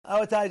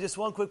Awatai, just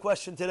one quick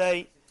question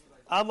today.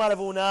 Amar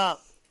Avuna,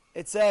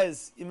 it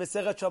says in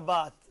Masechet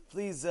Shabbat.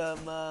 Please,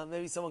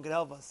 maybe someone could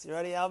help us. You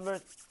ready,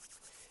 Albert?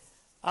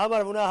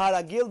 Amar Avuna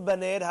haragil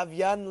baner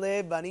havyan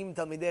le banim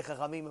talmidei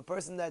chachamim. A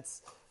person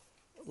that's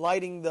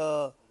lighting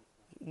the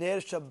ner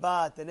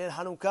Shabbat and ner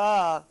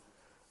Chanukah,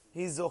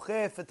 he's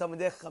zocheh for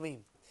talmidei chachamim.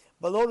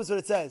 But notice what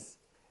it says.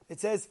 It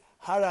says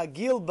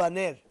haragil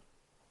baner,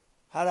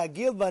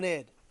 haragil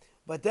baner.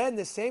 But then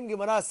the same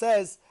Gemara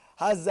says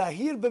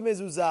hazahir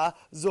b'mezuzah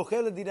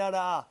zocheh l'dinar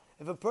ra'ah.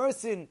 If a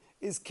person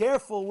is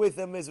careful with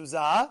a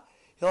mezuzah,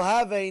 he'll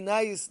have a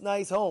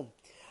nice home.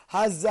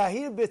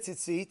 Hazahir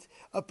b'tzitzit,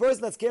 a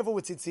person that's careful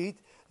with tzitzit,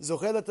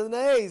 zocheh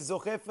l'tanei,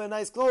 zocheh for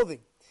nice clothing.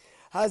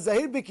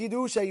 Hazahir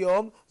b'kiddush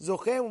hayom,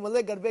 zocheh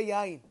u'maleh garbei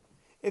yain.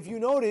 If you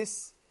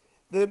notice,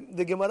 the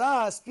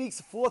Gemara speaks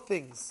four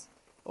things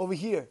over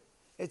here.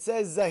 It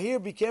says, Zahir,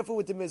 be careful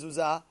with the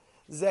mezuzah.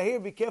 Zahir,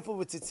 be careful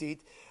with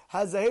tzitzit.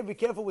 Hazahir, be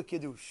careful with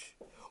kiddush.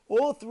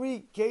 All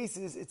three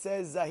cases, it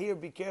says, Zahir,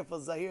 be careful,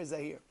 Zahir,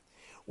 Zahir.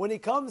 When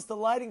it comes to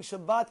lighting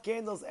Shabbat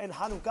candles and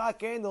Hanukkah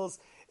candles,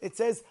 it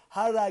says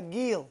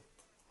haragil,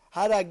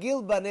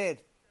 haragil baner.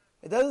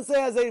 It doesn't say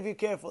Hazahir if you're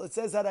careful. It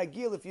says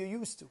haragil if you're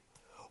used to.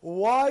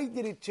 Why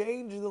did it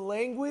change the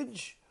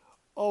language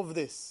of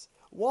this?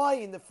 Why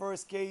in the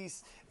first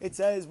case it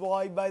says,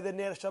 why by the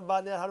Ner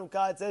Shabbat, Ner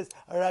Hanukkah, it says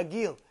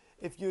haragil.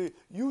 If you're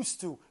used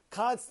to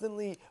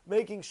constantly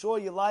making sure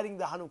you're lighting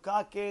the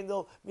Hanukkah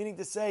candle, meaning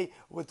to say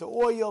with the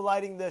oil,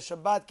 lighting the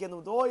Shabbat candle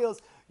with the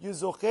oils, you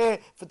zocheh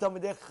for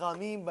Talmidei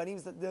Chachamim, banim,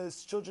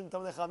 the children of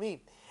Talmidei Chachamim.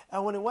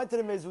 And when it went to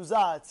the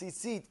mezuzah,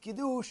 tzitzit,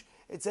 kiddush,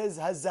 it says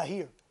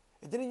hazahir.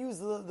 It didn't use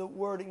the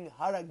wording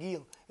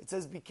haragil. It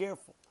says be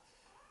careful.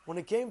 When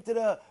it came to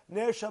the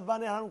Ner Shabbat,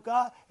 Ner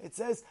Hanukkah, it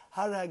says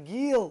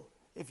haragil.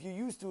 If you're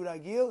used to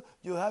ragil,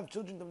 you'll have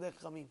children of Talmidei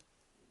Chachamim.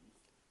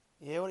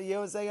 You hear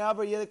what I'm saying,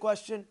 Albert? You hear the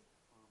question?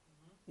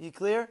 You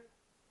clear?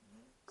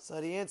 So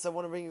the answer I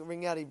want to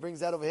bring out, he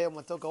brings out over here,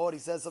 Matokahot, he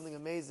says something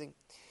amazing.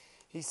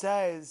 He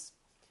says,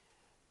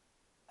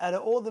 out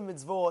of all the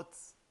mitzvot,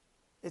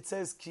 it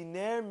says,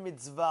 Kiner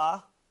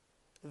mitzvah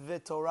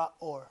veTorah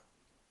or.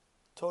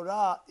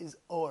 Torah is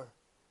or,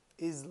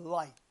 is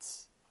light,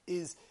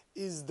 is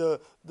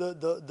the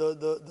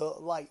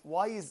light.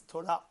 Why is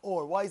Torah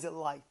or? Why is it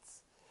light?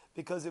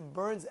 Because it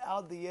burns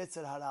out the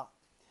Yetzer Hara.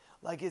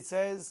 Like it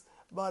says,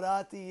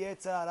 Barati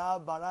Yetzer Hara,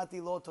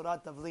 Barati lo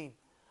Torah tavlin.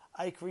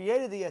 I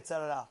created the Yetzer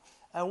Hara.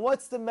 And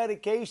what's the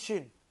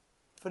medication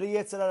for the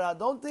Yetzer Hara?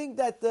 Don't think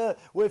that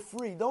we're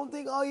free. Don't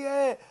think, oh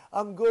yeah,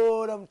 I'm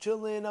good, I'm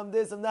chilling, I'm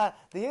this, I'm that.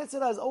 The Yetzer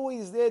Hara is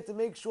always there to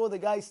make sure the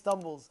guy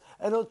stumbles.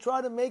 And he'll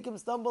try to make him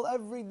stumble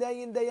every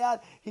day in, day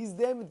out. He's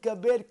there with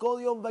kabed,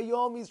 kol yom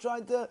bayom. He's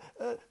trying to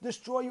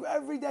destroy you.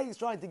 Every day he's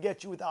trying to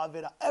get you with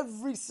avera.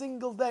 Every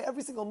single day,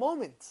 every single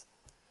moment.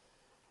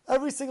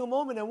 Every single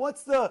moment. And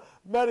what's the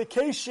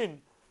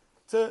medication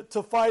to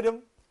fight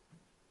him?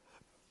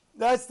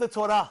 That's the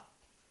Torah.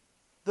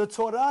 The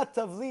Torah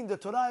tavlin, the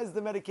Torah is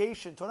the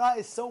medication. Torah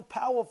is so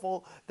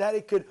powerful that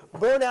it could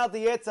burn out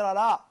the Yetzer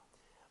Hara.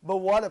 But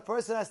what a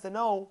person has to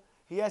know,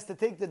 he has to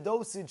take the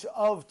dosage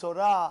of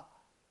Torah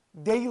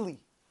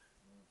daily.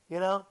 You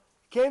know?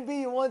 Can't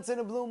be once in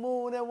a blue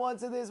moon and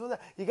once in this, once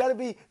that. You got to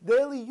be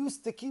daily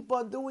used to keep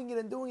on doing it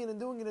and doing it and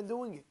doing it and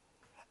doing it.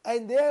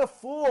 And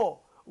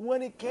therefore,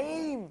 when it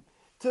came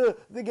to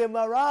the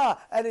Gemara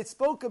and it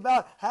spoke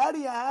about how do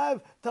you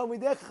have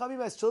Talmidei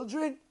Chachamim as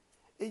children,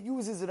 it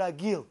uses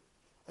ragil.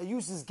 It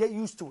uses get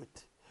used to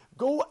it.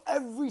 Go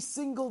every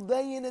single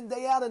day in and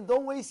day out and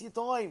don't waste your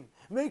time.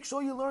 Make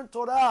sure you learn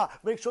Torah.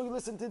 Make sure you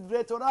listen to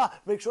Divrei Torah.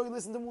 Make sure you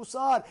listen to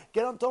Musar.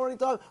 Get on Torah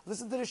anytime.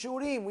 Listen to the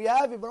Shurim. We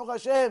have it, Baruch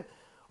Hashem.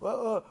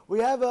 We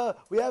have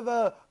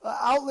a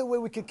outlet where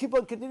we can keep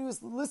on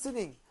continuously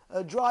listening.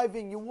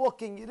 Driving, you're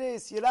walking, you're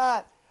this, you're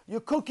that.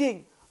 You're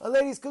cooking. A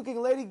lady's cooking.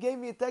 A lady gave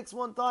me a text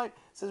one time.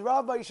 Says,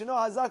 Rabbi, you should know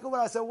Hazakum.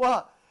 I said,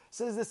 what?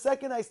 Says, the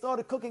second I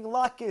started cooking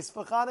latkes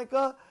for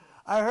Chanukah,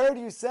 I heard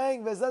you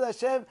saying, V'ezad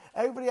Hashem,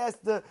 everybody has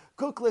to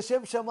cook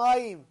l'shem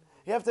shamayim.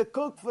 You have to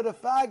cook for the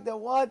fact that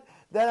what?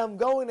 That I'm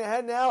going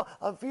ahead now,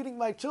 I'm feeding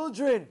my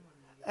children.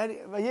 And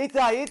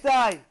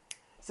Yitai,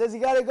 says,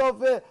 you got to go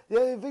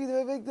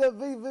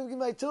feeding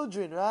my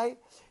children, right?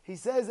 He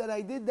says that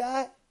I did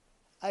that,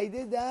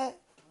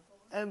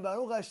 and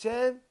Baruch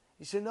Hashem,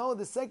 you should know,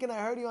 the second I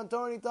heard you on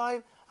Torah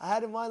Anytime, I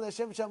had in mind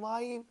l'shem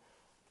shamayim,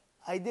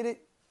 I did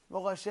it,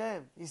 Baruch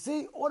Hashem. You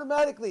see,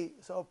 automatically.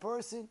 So a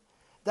person,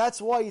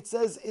 that's why it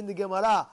says in the Gemara,